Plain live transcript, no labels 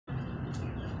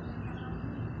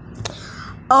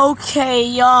Okay,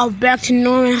 y'all, back to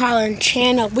Norman Holland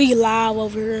channel. We live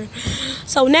over here.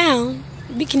 So now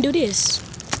we can do this.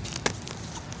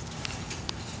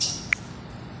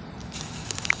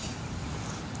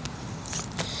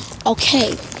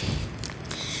 Okay.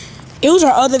 It was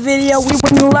our other video. We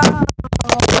went live.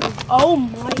 Oh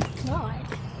my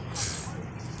god.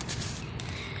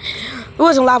 It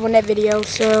wasn't live on that video,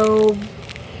 so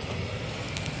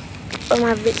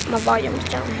my volume was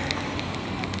down.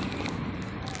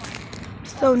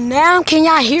 So now, can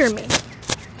y'all hear me?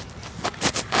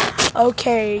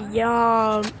 Okay,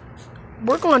 y'all,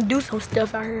 we're gonna do some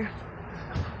stuff out here.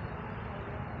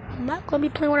 I'm not gonna be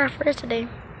playing with our friends today.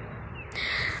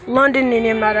 London and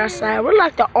them out outside. We're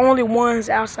like the only ones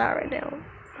outside right now.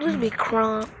 Just be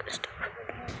crunk and stuff.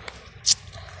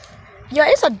 Yo,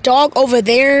 it's a dog over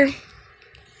there,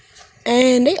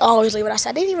 and they always leave it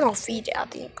outside. They even don't feed it, I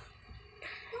think.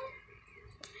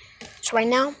 So right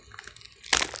now,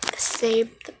 save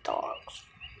the dogs.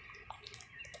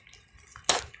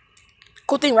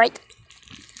 Cool thing, right?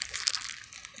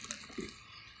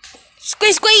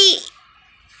 Squeak, squeak,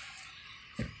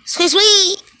 squeak,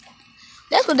 squeak.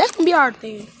 That's gonna be our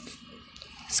thing.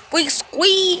 Squeak,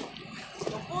 squeak.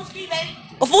 Go full ski, baby.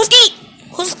 Go full ski.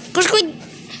 Go squeak.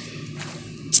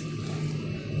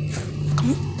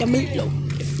 Come down below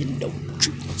if you know what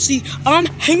you see. I'm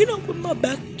hanging out with my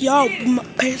backyard with my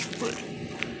best friend.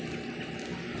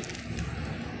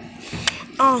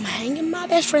 I'm hanging my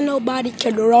best friend. Nobody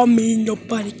can rob me.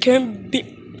 Nobody can beat.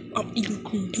 I'm eating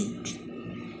green beans.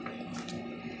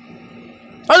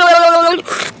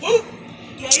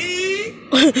 Gay.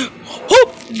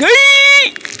 Oh,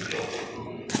 gay.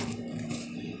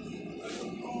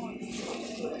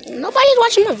 Nobody's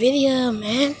watching my video,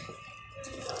 man.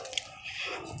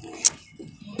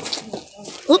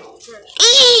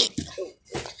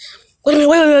 Wait a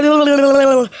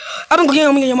minute. I'm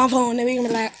gonna get on my phone and we're gonna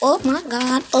be like, oh my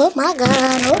god, oh my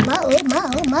god, oh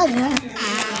my god.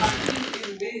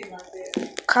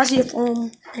 Can I see your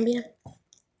phone, Ambia?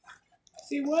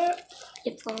 See what?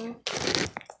 Your phone.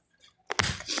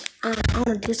 I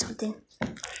wanna do something.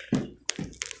 I'm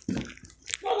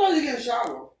going to get a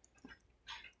shower.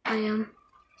 I am.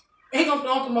 Ain't gonna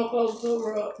throw some more clothes to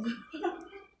her up.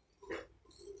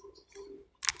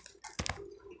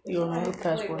 You don't know the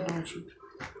password, don't you?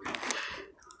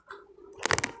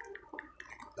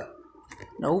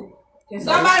 Nope. Can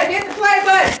somebody hit the play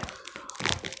button?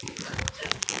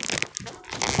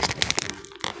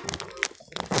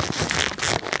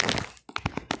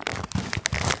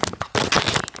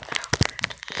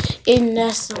 And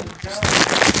that's so.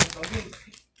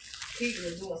 He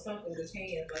was doing something with his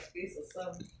hands like this or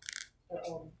something.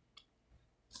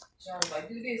 John's like,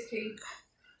 do this, Keith.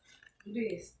 Do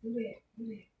this, do that, do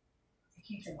that. He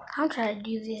keeps him like, I'm trying to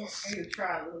do this. he would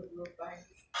try little things.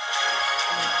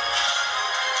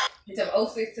 He took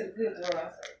 06 to the good world. I was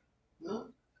like, no.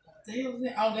 The hell is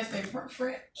that? Oh, that's that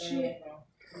fret shit.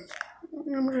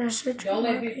 I'm gonna search. Don't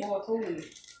let big boy fool you.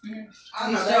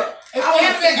 I know that.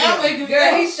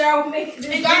 Girl, he showed me.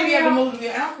 He got me at the movie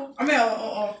with Apple. I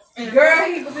mean, Girl,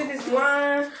 he was in this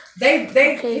line.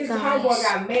 His homeboy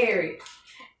got married.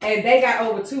 And they got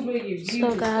over 2 million views.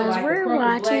 So guys, like we're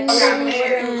watching. They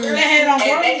had on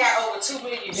and they got over 2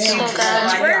 million views. So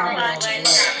guys, we're watching.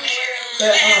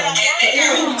 But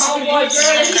homeboy,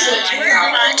 girl, he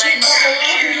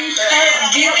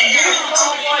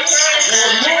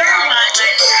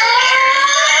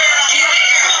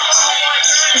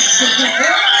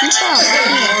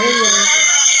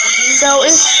So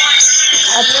it's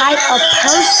a type of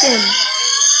person.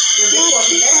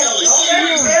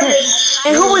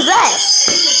 And who was that?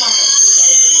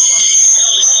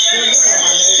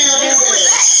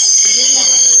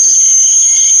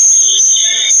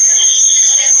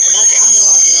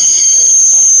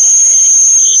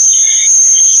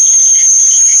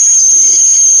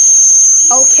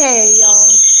 Okay, y'all.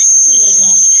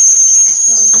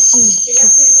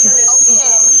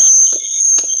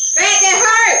 Back that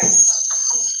hurt.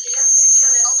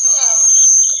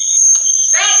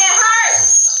 Back that hurt.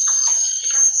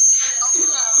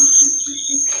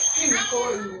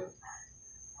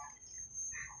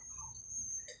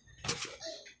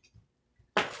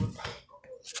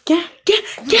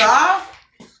 Yeah.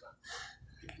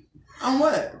 on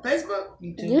what? Facebook?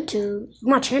 YouTube.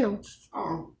 My channel.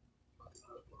 Oh.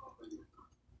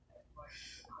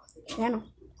 Channel.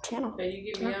 Can you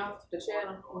get me off the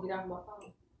channel and get off my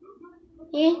phone?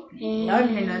 Yeah. No,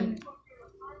 you ain't nothing.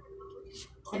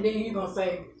 And then you gonna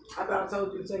say, I thought I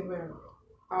told you to take me out.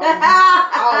 All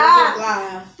just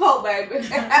lying. Poor baby.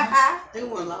 They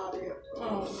weren't lying there.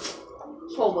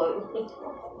 Poor baby.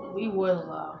 We was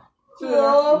lying.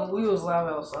 We was live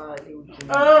outside.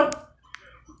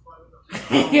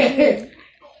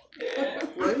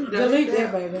 Delete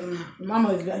that, baby. Mama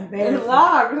is embarrassed. It's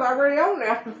live. It's already on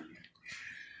there.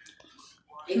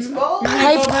 Exposed.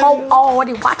 Hey, Poe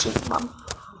already watching, Mom.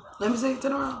 Let me see.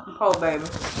 Turn around. Oh, baby.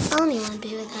 I don't even want to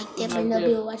be like that, but no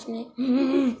people watching it.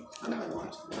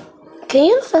 Can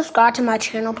you subscribe to my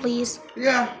channel, please?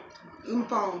 Yeah. On the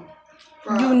phone.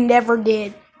 You never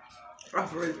did. I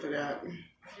really forgot.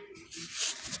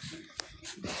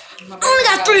 I only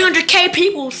got 300K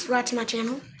people subscribe to my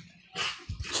channel.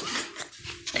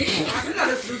 You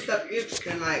gotta do stuff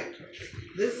interesting, like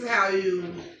this is how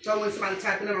you. So when somebody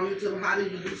typing it on YouTube, how do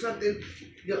you do something?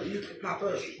 You can pop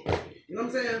up. You know what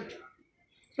I'm saying?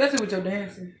 Especially with your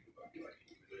dancing.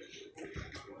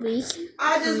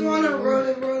 I just want to roll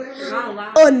it.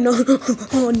 Oh no!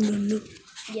 Oh no!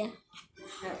 Yeah.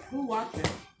 Who watching?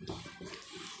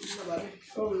 Nobody.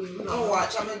 I'll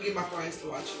watch. I'm gonna get my friends to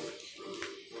watch it.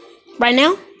 Right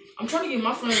now? I'm trying to get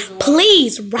my friends to watch.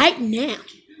 Please, right now.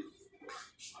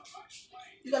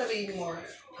 You gotta be more.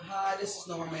 Hi, this is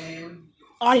Norman.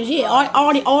 Already did.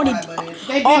 Already.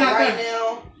 Right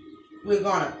now, we're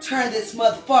gonna turn this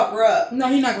motherfucker up. No,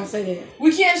 he's not gonna say that.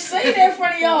 We can't say that in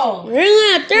front of y'all. We're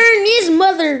gonna turn this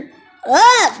mother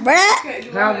up,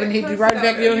 bruh. Calvin hit you right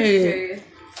back of your head.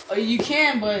 Oh, you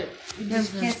can, but you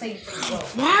just can't say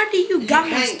anything. Why do you got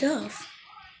my can't. stuff?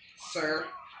 Sir.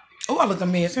 Oh, I look a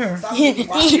mess, her. Stop watching.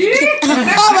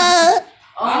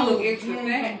 I look extra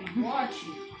fat. Watch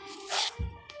you.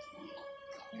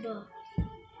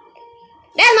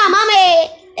 That's my mommy.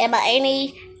 That's my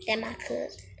auntie. That's my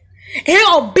cousin. And here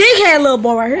go big head little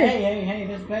boy right here. Hey,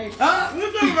 that's baby. You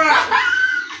talking about?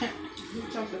 You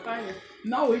jumped the fire.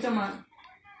 No, he talking about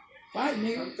fight,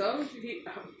 nigga. I'm telling you,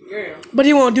 girl. But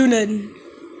he won't do nothing.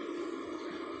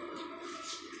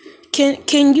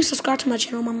 Can you subscribe to my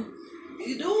channel, mama?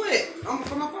 You do it. I'm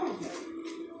from my phone.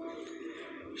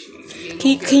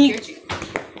 Can you?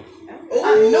 I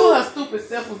knew her stupid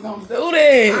self was gonna do that. I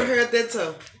heard that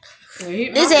too.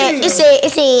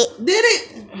 It said. Did it?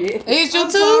 Yeah. Is you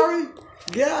too? Sorry.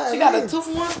 Yeah. She got a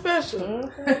 2-for-1 special.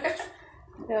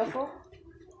 Careful.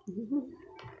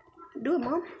 Do it,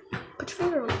 mom. Put your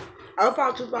finger on it.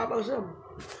 052507.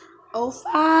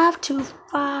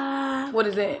 0525. What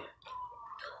is that?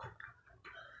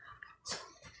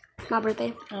 My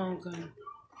birthday. Oh, okay.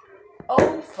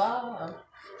 05.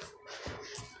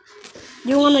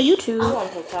 You want on YouTube? I'm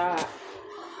so tired.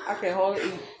 I can hardly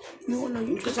eat. You want on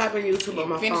You YouTube? can type in YouTube on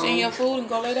my phone. Finishing your food and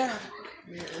go lay down.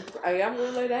 Hey, I'm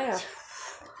gonna lay down.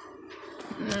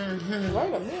 Mm-hmm.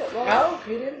 Wait a minute. Oh,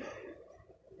 you didn't.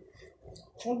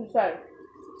 What you say?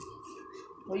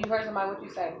 When you heard somebody, what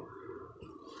you say?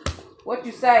 What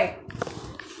you say?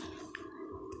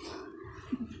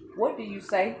 What do you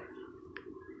say?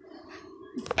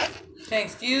 Say,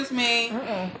 excuse me.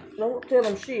 Don't tell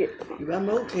them shit. You got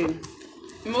milking.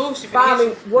 Move, she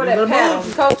finally wore that paddle.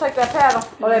 move. Go take that paddle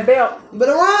or that belt.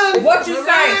 Better run. What you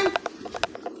say?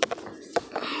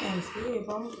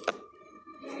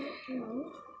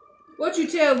 What you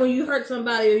tell when you hurt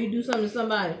somebody or you do something to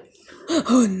somebody?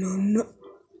 Oh no.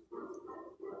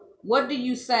 What do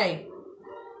you say?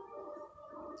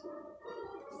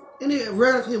 Any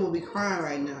relative will be crying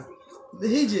right now.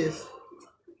 He just.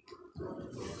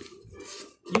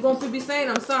 You gonna be saying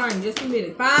I'm sorry in just a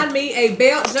minute. Find me a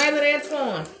belt, Jalen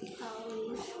Antoine.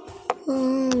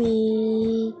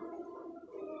 Sorry.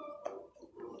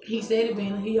 He said it,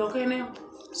 Ben. He okay now?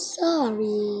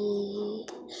 Sorry.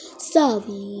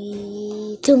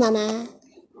 To mama.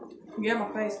 Get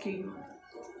out my face, Keaton.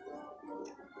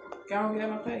 Go on, get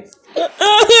out my face. No.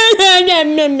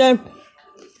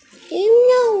 You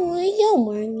know what you're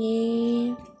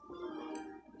working.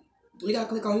 You gotta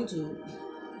click on YouTube.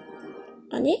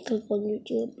 I need to click on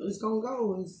YouTube. It's gonna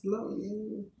go. It's slow.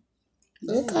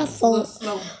 Look how slow.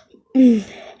 Slow.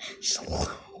 Slow.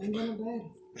 I'm gonna bed.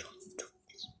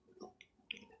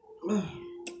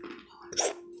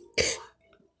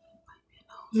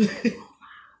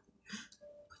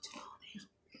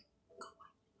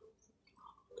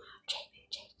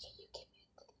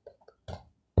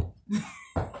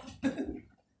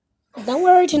 Don't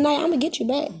worry tonight. I'm gonna get you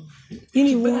back. You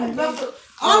need one. I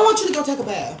don't want you to go take a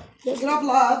bath. Get off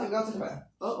live and go take a bath.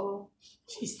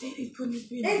 She steady putting this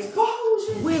video.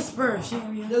 Explosion. Whisper.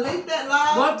 Delete that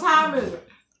live. What time is it?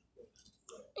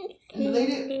 Delete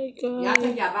it. Y'all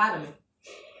take y'all vitamin.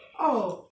 Oh.